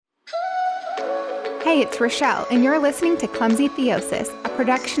Hey, it's Rochelle, and you're listening to Clumsy Theosis, a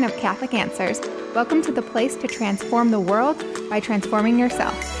production of Catholic Answers. Welcome to the place to transform the world by transforming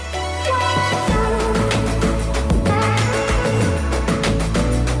yourself.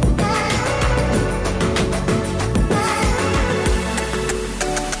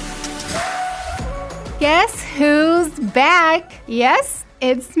 Guess who's back? Yes,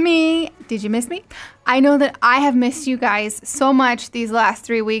 it's me. Did you miss me? I know that I have missed you guys so much these last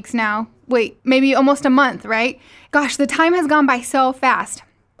 3 weeks now. Wait, maybe almost a month, right? Gosh, the time has gone by so fast.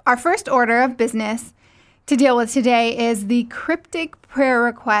 Our first order of business to deal with today is the cryptic prayer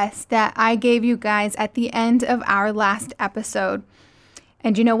request that I gave you guys at the end of our last episode.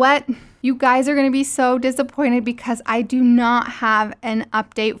 And you know what? You guys are going to be so disappointed because I do not have an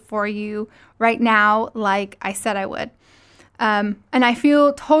update for you right now like I said I would. And I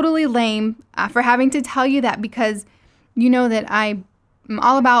feel totally lame for having to tell you that because you know that I'm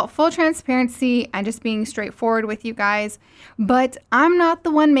all about full transparency and just being straightforward with you guys. But I'm not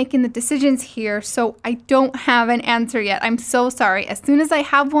the one making the decisions here, so I don't have an answer yet. I'm so sorry. As soon as I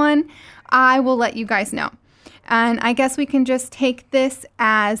have one, I will let you guys know. And I guess we can just take this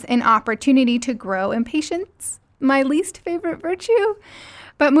as an opportunity to grow in patience, my least favorite virtue.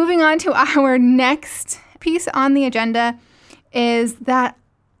 But moving on to our next piece on the agenda is that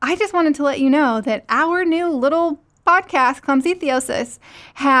I just wanted to let you know that our new little podcast, Clumsy Theosis,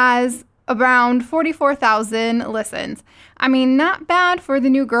 has around 44,000 listens. I mean, not bad for the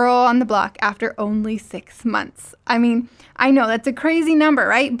new girl on the block after only 6 months. I mean, I know that's a crazy number,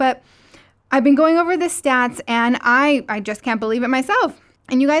 right? But I've been going over the stats and I just can't believe it myself.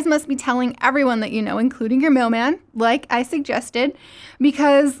 And you guys must be telling everyone that you know, including your mailman, like I suggested,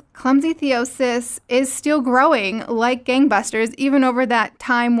 because Clumsy Theosis is still growing like gangbusters, even over that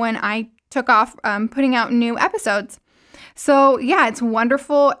time when I took off putting out new episodes. So yeah, it's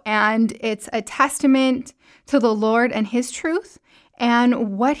wonderful, and it's a testament to the Lord and His truth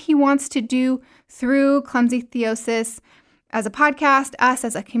and what He wants to do through Clumsy Theosis as a podcast, us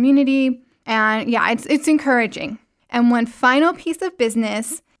as a community. And yeah, it's encouraging. And one final piece of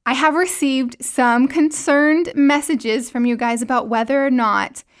business, I have received some concerned messages from you guys about whether or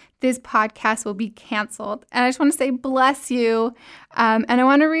not this podcast will be canceled. And I just want to say bless you. And I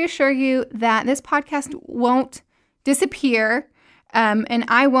want to reassure you that this podcast won't disappear. And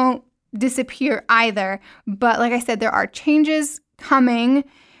I won't disappear either. But like I said, there are changes coming.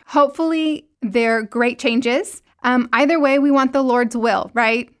 Hopefully, they're great changes. Either way, we want the Lord's will,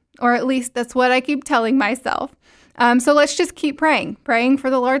 right? Or at least that's what I keep telling myself. So let's just keep praying for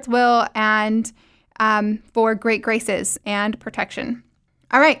the Lord's will and for great graces and protection.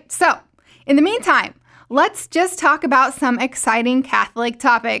 All right, so in the meantime, let's just talk about some exciting Catholic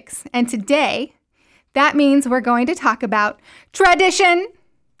topics. And today, that means we're going to talk about tradition.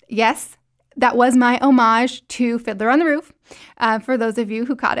 Yes, that was my homage to Fiddler on the Roof, for those of you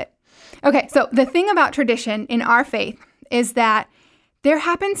who caught it. Okay, so the thing about tradition in our faith is that there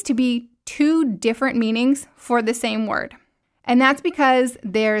happens to be two different meanings for the same word. And that's because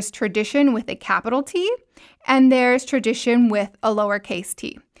there's tradition with a capital T and there's tradition with a lowercase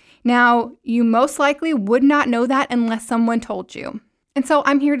t. Now, you most likely would not know that unless someone told you. And so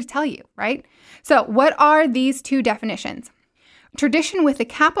I'm here to tell you, right? So what are these two definitions? Tradition with a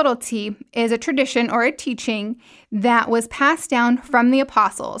capital T is a tradition or a teaching that was passed down from the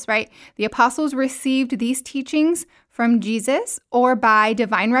apostles, right? The apostles received these teachings from Jesus or by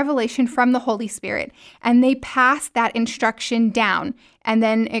divine revelation from the Holy Spirit. And they passed that instruction down. And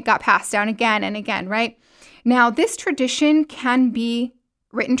then it got passed down again and again, right? Now, this tradition can be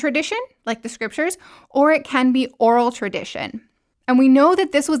written tradition, like the scriptures, or it can be oral tradition. And we know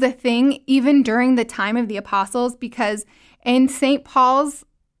that this was a thing even during the time of the apostles because in St. Paul's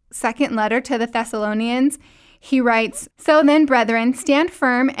second letter to the Thessalonians, he writes, "So then, brethren, stand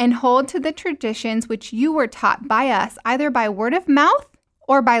firm and hold to the traditions which you were taught by us, either by word of mouth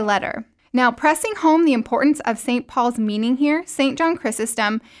or by letter." Now, pressing home the importance of St. Paul's meaning here, St. John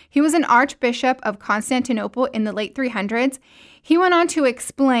Chrysostom, he was an archbishop of Constantinople in the late 300s. He went on to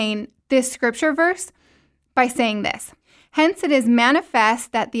explain this scripture verse by saying this: "Hence it is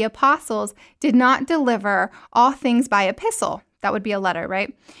manifest that the apostles did not deliver all things by epistle." That would be a letter,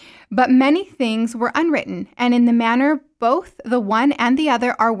 right? "But many things were unwritten, and in the manner both the one and the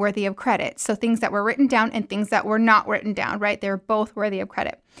other are worthy of credit." So things that were written down and things that were not written down, right? They're both worthy of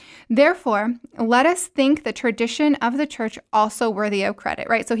credit. "Therefore, let us think the tradition of the church also worthy of credit,"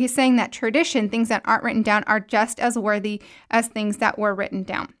 right? So he's saying that tradition, things that aren't written down, are just as worthy as things that were written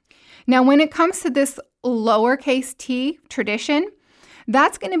down. Now, when it comes to this lowercase t tradition,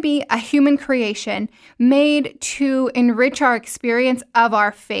 that's going to be a human creation made to enrich our experience of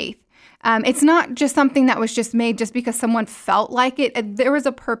our faith. It's not just something that was just made just because someone felt like it. There was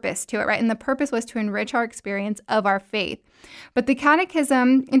a purpose to it, right? And the purpose was to enrich our experience of our faith. But the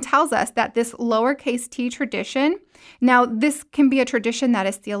Catechism tells us that this lowercase t tradition, now this can be a tradition that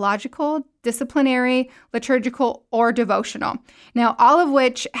is theological, disciplinary, liturgical, or devotional. Now, all of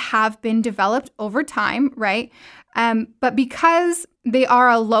which have been developed over time, right? But because they are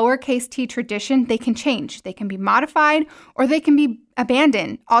a lowercase t tradition, they can change. They can be modified or they can be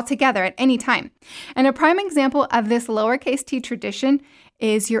abandoned altogether at any time. And a prime example of this lowercase t tradition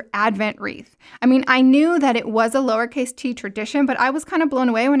is your Advent wreath. I mean, I knew that it was a lowercase t tradition, but I was kind of blown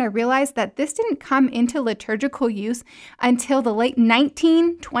away when I realized that this didn't come into liturgical use until the late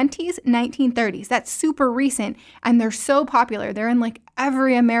 1920s, 1930s. That's super recent, and they're so popular. They're in like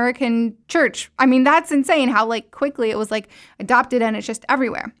every American church. I mean, that's insane how like quickly it was like adopted and it's just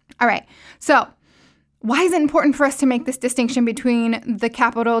everywhere. All right, so why is it important for us to make this distinction between the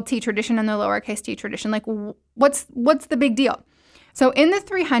capital T tradition and the lowercase t tradition? Like, what's the big deal? So in the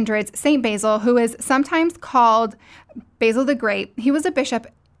 300s, St. Basil, who is sometimes called Basil the Great, he was a bishop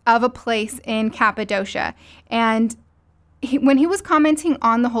of a place in Cappadocia. And when he was commenting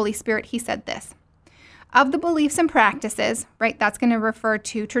on the Holy Spirit, he said this: of the beliefs and practices, right, that's going to refer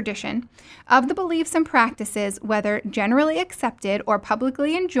to tradition, of the beliefs and practices, whether generally accepted or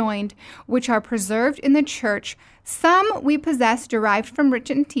publicly enjoined, which are preserved in the church, some we possess derived from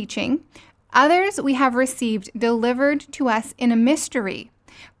written teaching, others we have received delivered to us in a mystery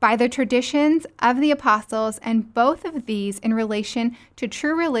by the traditions of the apostles, and both of these in relation to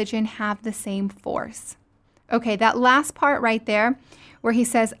true religion have the same force. Okay, that last part right there, where he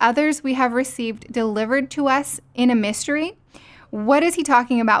says, others we have received delivered to us in a mystery. What is he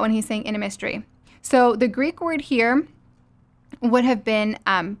talking about when he's saying in a mystery? So the Greek word here would have been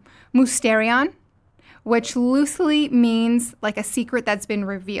mysterion, which loosely means like a secret that's been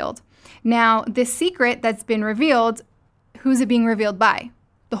revealed. Now, this secret that's been revealed, who's it being revealed by?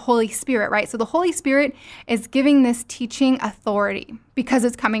 The Holy Spirit, right? So the Holy Spirit is giving this teaching authority because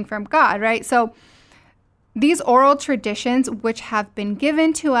it's coming from God, right? So these oral traditions, which have been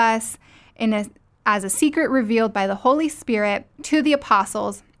given to us as a secret revealed by the Holy Spirit to the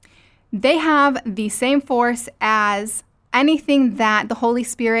apostles, they have the same force as anything that the Holy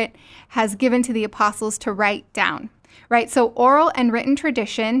Spirit has given to the apostles to write down, right? So oral and written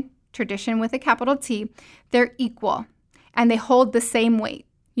tradition with a capital T, they're equal and they hold the same weight.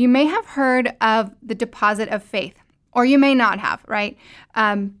 You may have heard of the deposit of faith, or you may not have, right?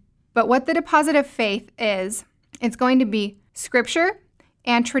 But what the deposit of faith is, it's going to be scripture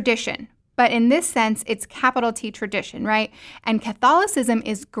and tradition. But in this sense, it's capital T tradition, right? And Catholicism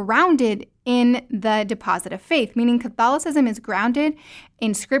is grounded in the deposit of faith, meaning Catholicism is grounded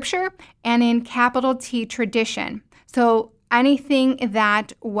in scripture and in capital T tradition. So anything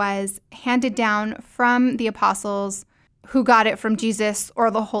that was handed down from the apostles who got it from Jesus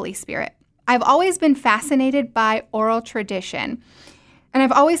or the Holy Spirit. I've always been fascinated by oral tradition. And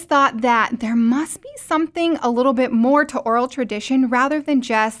I've always thought that there must be something a little bit more to oral tradition rather than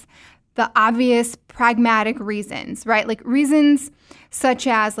just the obvious pragmatic reasons, right? Like reasons such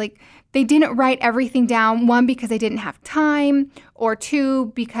as like they didn't write everything down, one, because they didn't have time, or two,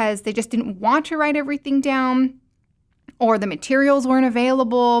 because they just didn't want to write everything down, or the materials weren't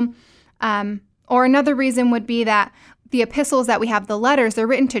available. Or another reason would be that the epistles that we have, the letters, they're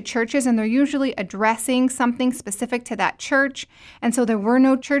written to churches and they're usually addressing something specific to that church. And so there were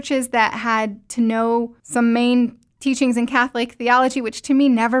no churches that had to know some main teachings in Catholic theology, which to me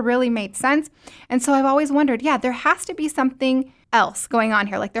never really made sense. And so I've always wondered, yeah, there has to be something else going on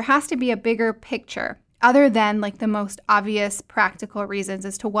here. Like there has to be a bigger picture other than like the most obvious practical reasons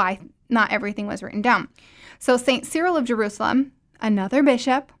as to why not everything was written down. So St. Cyril of Jerusalem, another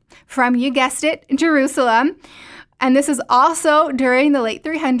bishop from, you guessed it, Jerusalem, and this is also during the late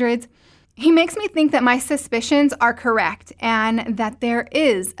 300s, he makes me think that my suspicions are correct and that there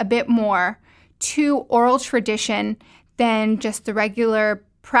is a bit more to oral tradition than just the regular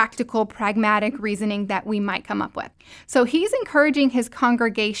practical, pragmatic reasoning that we might come up with. So he's encouraging his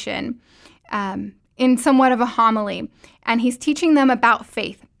congregation in somewhat of a homily, and he's teaching them about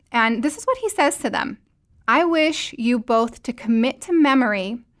faith. And this is what he says to them: I wish you both to commit to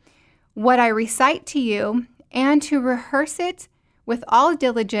memory what I recite to you, and to rehearse it with all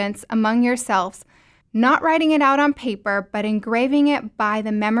diligence among yourselves, not writing it out on paper, but engraving it by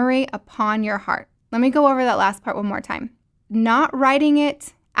the memory upon your heart. Let me go over that last part one more time. Not writing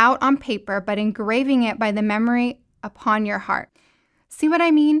it out on paper, but engraving it by the memory upon your heart. See what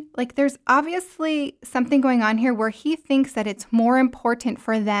I mean? Like there's obviously something going on here where he thinks that it's more important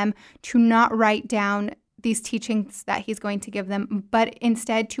for them to not write down these teachings that he's going to give them, but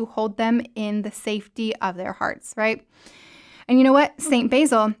instead to hold them in the safety of their hearts, right? And you know what? St.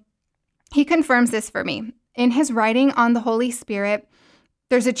 Basil, he confirms this for me. In his writing on the Holy Spirit,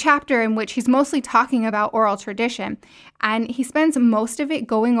 there's a chapter in which he's mostly talking about oral tradition, and he spends most of it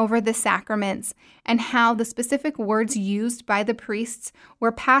going over the sacraments and how the specific words used by the priests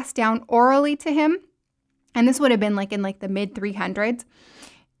were passed down orally to him. And this would have been in the mid 300s,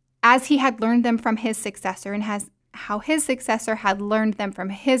 as he had learned them from his successor, and how his successor had learned them from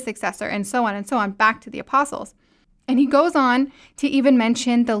his successor, and so on, back to the apostles. And he goes on to even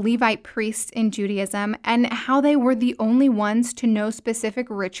mention the Levite priests in Judaism and how they were the only ones to know specific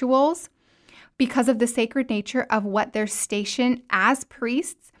rituals because of the sacred nature of what their station as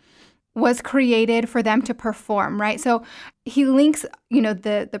priests was created for them to perform, right? So he links,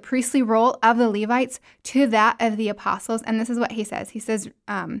 the priestly role of the Levites to that of the apostles. And this is what he says. He says,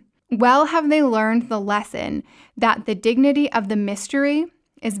 well have they learned the lesson that the dignity of the mystery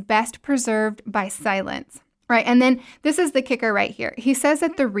is best preserved by silence. Right. And then this is the kicker right here. He says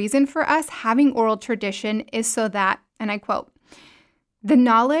that the reason for us having oral tradition is so that, and I quote, the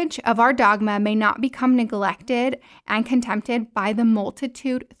knowledge of our dogma may not become neglected and contempted by the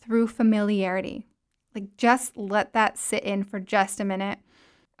multitude through familiarity. Just let that sit in for just a minute.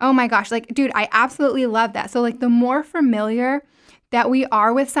 Oh my gosh. Dude, I absolutely love that. So the more familiar that we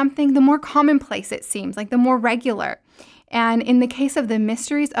are with something, the more commonplace it seems, the more regular. And in the case of the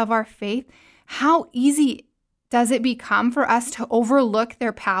mysteries of our faith, how easy does it become for us to overlook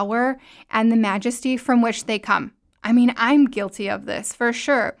their power and the majesty from which they come? I mean, I'm guilty of this for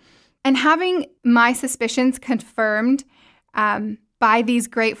sure. And having my suspicions confirmed by these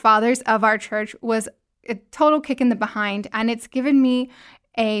great fathers of our church was a total kick in the behind. And it's given me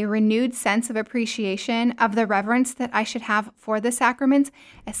a renewed sense of appreciation of the reverence that I should have for the sacraments,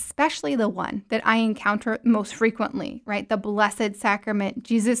 especially the one that I encounter most frequently, right? The Blessed Sacrament,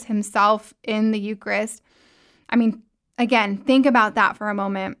 Jesus himself in the Eucharist. I mean, again, think about that for a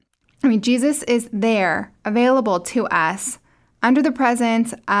moment. I mean, Jesus is there, available to us, under the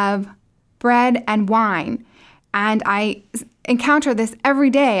presence of bread and wine. And I encounter this every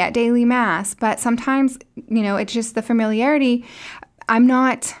day at daily Mass, but sometimes, it's just the familiarity. I'm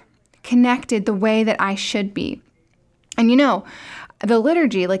not connected the way that I should be. And the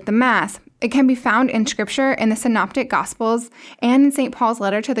liturgy, the Mass, it can be found in Scripture, in the Synoptic Gospels, and in St. Paul's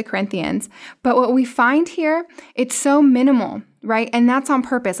letter to the Corinthians. But what we find here, it's so minimal, right? And that's on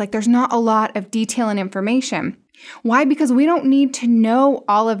purpose. There's not a lot of detail and information. Why? Because we don't need to know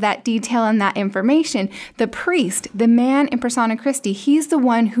all of that detail and that information. The priest, the man in persona Christi, he's the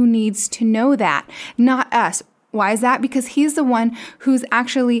one who needs to know that, not us. Why is that? Because he's the one who's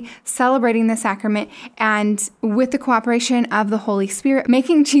actually celebrating the sacrament and with the cooperation of the Holy Spirit,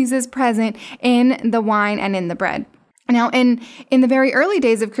 making Jesus present in the wine and in the bread. Now, in the very early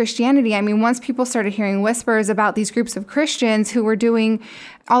days of Christianity, once people started hearing whispers about these groups of Christians who were doing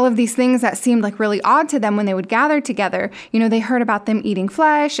all of these things that seemed really odd to them when they would gather together, they heard about them eating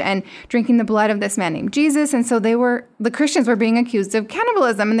flesh and drinking the blood of this man named Jesus. And so the Christians were being accused of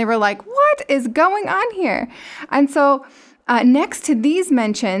cannibalism, and they were like, what is going on here? And so next to these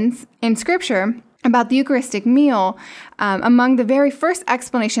mentions in Scripture about the Eucharistic meal, among the very first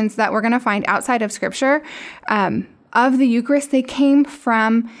explanations that we're going to find outside of Scripture, of the Eucharist, they came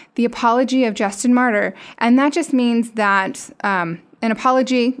from the Apology of Justin Martyr. And that just means that an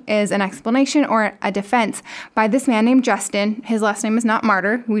apology is an explanation or a defense by this man named Justin. His last name is not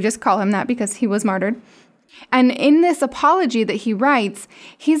Martyr. We just call him that because he was martyred. And in this apology that he writes,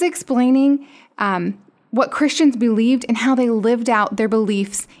 he's explaining what Christians believed and how they lived out their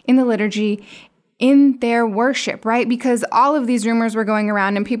beliefs in the liturgy, in their worship, right? Because all of these rumors were going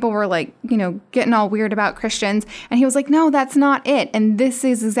around and people were getting all weird about Christians. And he was like, no, that's not it. And this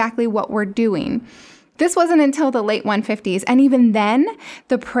is exactly what we're doing. This wasn't until the late 150s. And even then,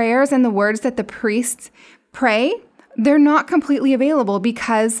 the prayers and the words that the priests pray, they're not completely available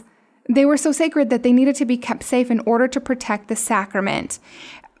because they were so sacred that they needed to be kept safe in order to protect the sacrament,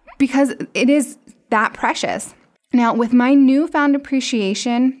 because it is that precious. Now, with my newfound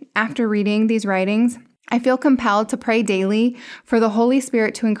appreciation after reading these writings, I feel compelled to pray daily for the Holy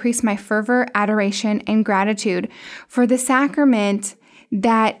Spirit to increase my fervor, adoration, and gratitude for the sacrament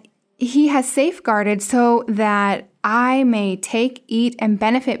that He has safeguarded so that I may take, eat, and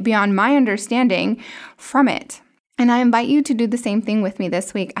benefit beyond my understanding from it. And I invite you to do the same thing with me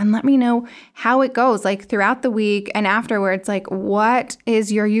this week and let me know how it goes, throughout the week and afterwards, what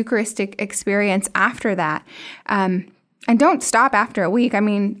is your Eucharistic experience after that? And don't stop after a week.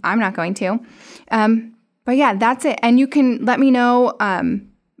 I'm not going to. But yeah, that's it. And you can let me know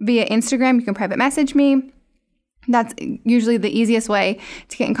via Instagram. You can private message me. That's usually the easiest way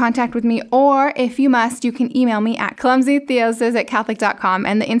to get in contact with me. Or if you must, you can email me at clumsytheosis@catholic.com,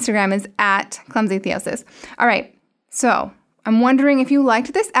 and the Instagram is at clumsytheosis. All right, so I'm wondering if you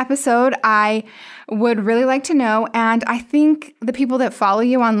liked this episode. I would really like to know, and I think the people that follow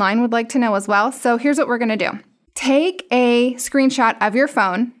you online would like to know as well. So here's what we're going to do. Take a screenshot of your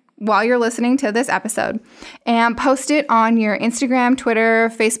phone while you're listening to this episode and post it on your Instagram,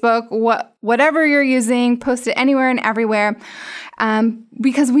 Twitter, Facebook, whatever you're using. Post it anywhere and everywhere,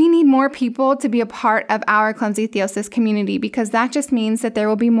 because we need more people to be a part of our Clumsy Theosis community, because that just means that there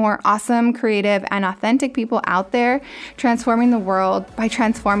will be more awesome, creative, and authentic people out there transforming the world by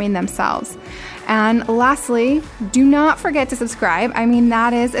transforming themselves. And lastly, do not forget to subscribe. I mean,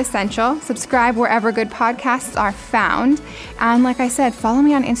 that is essential. Subscribe wherever good podcasts are found. And like I said, follow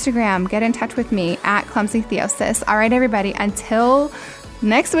me on Instagram. Get in touch with me at Clumsy Theosis. All right, everybody, until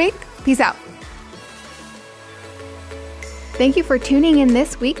next week, peace out. Thank you for tuning in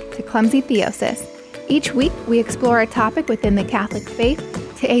this week to Clumsy Theosis. Each week, we explore a topic within the Catholic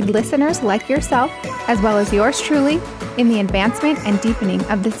faith to aid listeners like yourself, as well as yours truly, in the advancement and deepening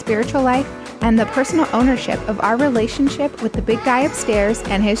of the spiritual life and the personal ownership of our relationship with the big guy upstairs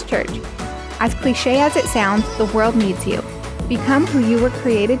and his church. As cliche as it sounds, the world needs you. Become who you were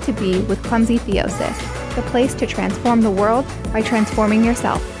created to be with Clumsy Theosis, the place to transform the world by transforming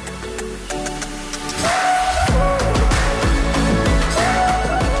yourself.